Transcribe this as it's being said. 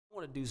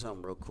want to do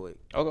something real quick.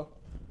 Okay.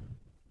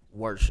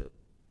 Worship.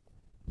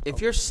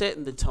 If you're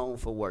setting the tone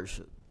for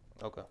worship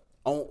Okay.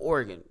 on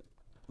organ,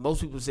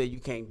 most people say you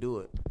can't do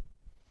it.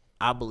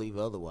 I believe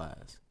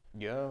otherwise.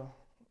 Yeah.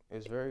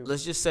 It's very.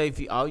 Let's just say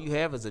if all you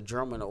have is a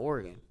drum and an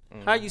organ,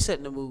 how are you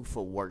setting the mood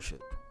for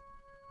worship?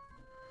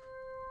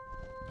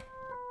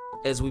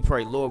 As we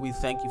pray, Lord, we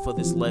thank you for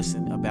this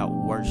lesson about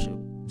worship,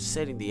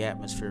 setting the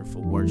atmosphere for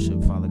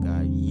worship, Father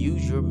God.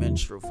 Use your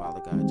minstrel,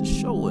 Father God, to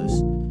show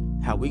us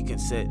how we can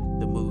set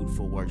the mood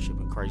for worship.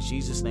 In Christ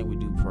Jesus' name we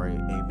do pray.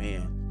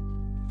 Amen.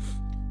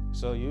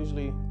 So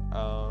usually,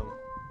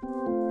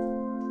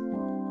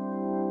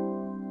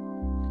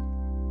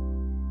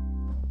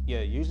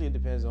 usually it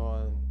depends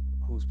on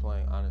who's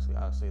playing. Honestly,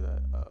 I'll say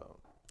that.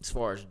 As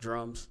far as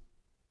drums,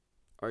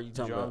 are you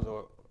talking drums about?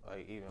 or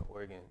like even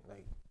organ,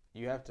 like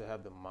you have to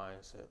have the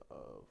mindset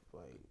of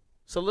like.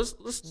 So let's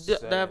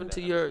dive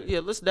into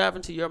let's dive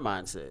into your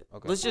mindset.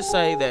 Okay. Let's just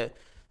say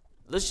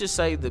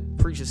the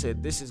preacher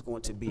said this is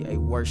going to be a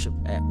worship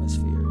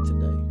atmosphere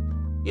today.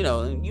 You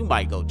know, and you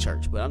might go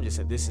church, but I'm just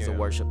saying this is a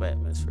worship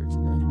atmosphere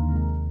today.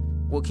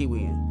 What key we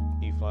in?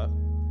 E flat.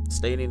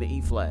 Staying in the E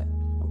flat.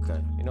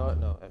 Okay. You know what?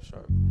 No, F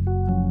sharp.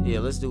 Yeah,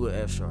 let's do an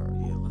F sharp.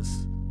 Yeah,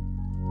 let's.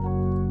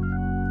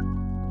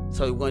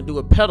 So we're going to do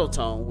a pedal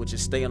tone, which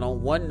is staying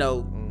on one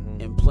note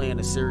and playing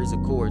a series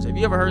of chords. Have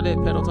you ever heard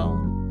that pedal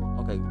tone?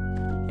 Okay.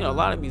 You know, a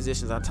lot of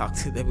musicians I talk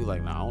to, they be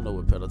like, nah, I don't know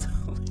what pedal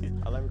tone is.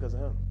 I learned because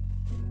of him.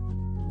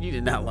 You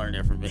did not learn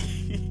that from me.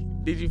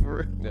 Did you for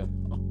real? Yeah.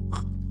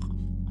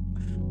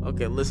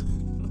 Okay, listen.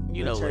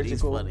 You know what?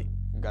 He's funny.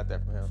 Got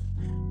that from him.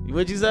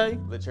 What'd you say?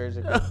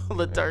 Liturgical.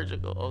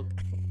 Liturgical.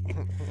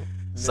 Okay.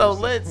 So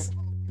let's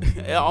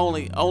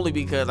only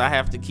because I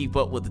have to keep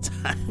up with the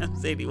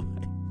times anyway.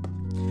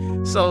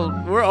 So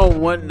we're on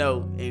one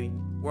note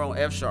and we're on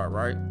F sharp,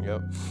 right?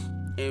 Yep.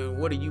 And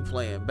what are you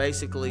playing?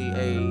 Basically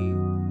a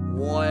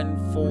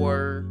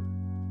 1-4.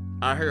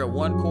 I hear a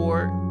 1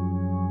 chord.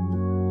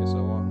 It's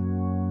a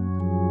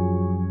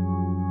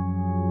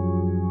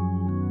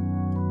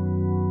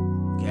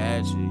 1.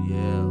 Gotcha,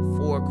 yeah.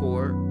 4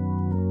 chord.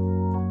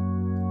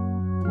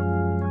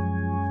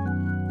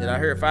 Did I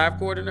hear a 5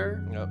 chord in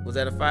there? Yep. Was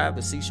that a 5?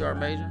 The C sharp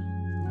major?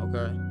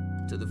 Okay.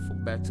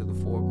 Back to the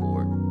 4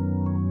 chord.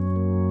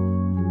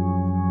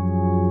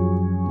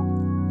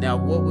 Now,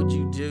 what would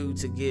you do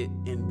to get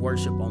in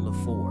worship on the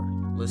 4?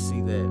 Let's see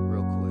that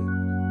real quick.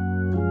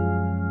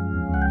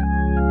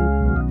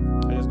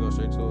 I just go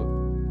straight to it.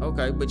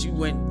 Okay, but you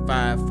went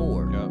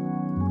 5-4. Yep.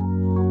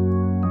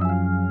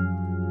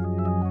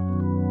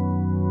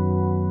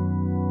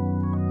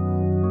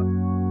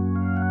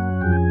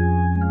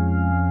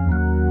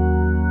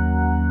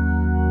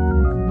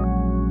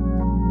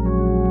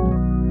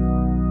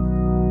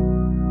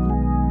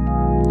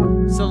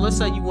 So let's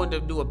say you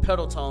wanted to do a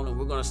pedal tone and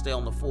we're going to stay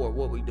on the 4.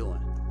 What are we doing?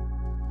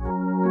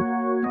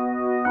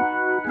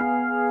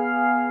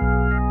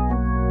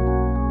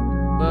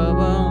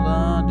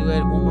 Do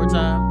that one more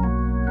time.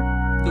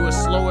 Do it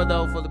slower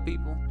though for the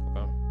people.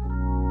 Okay.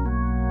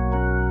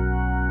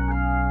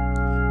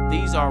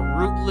 These are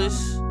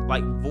rootless,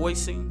 like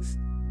voicings.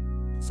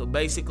 So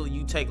basically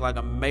you take like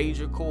a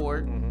major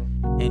chord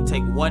and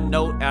take one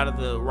note out of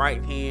the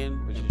right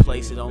hand and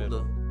place it on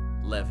the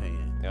left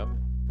hand. Yep.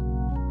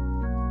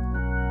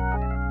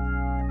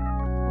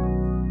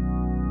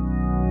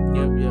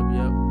 Yep.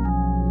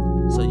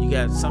 So you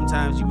got,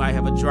 sometimes you might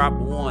have a drop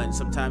 1,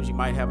 sometimes you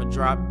might have a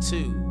drop 2,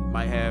 you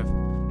might have,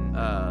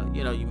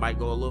 you might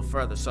go a little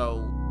further.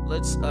 So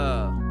let's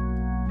now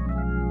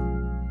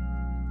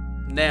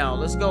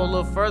let's go a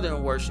little further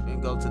in worship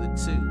and go to the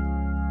 2.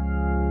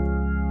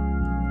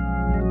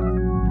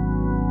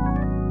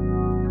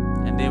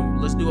 And then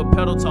let's do a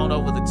pedal tone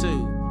over the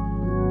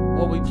 2.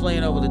 What we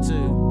playing over the 2?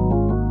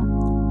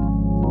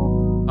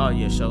 Oh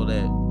yeah, show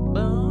that.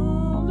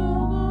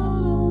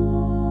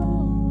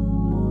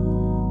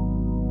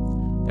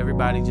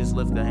 Everybody just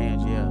lift their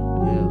hands. Yeah,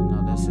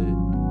 no, that's it.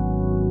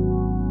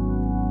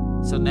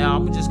 So now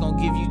I'm just going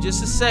to give you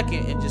just a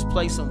second and just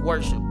play some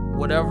worship.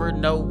 Whatever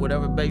note,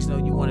 whatever bass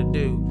note you want to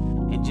do,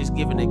 and just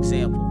give an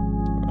example.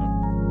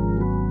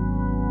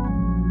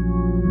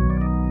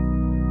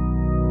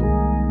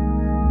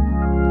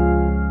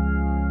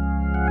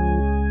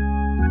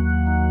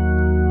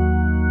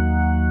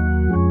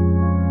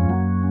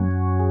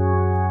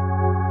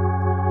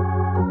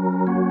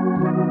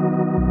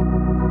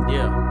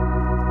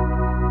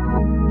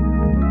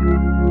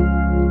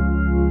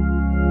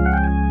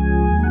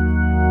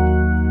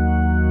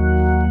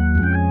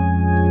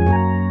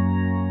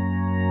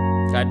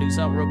 Gotta do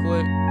something real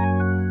quick.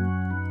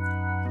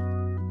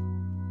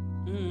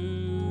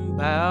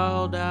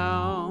 Bow down.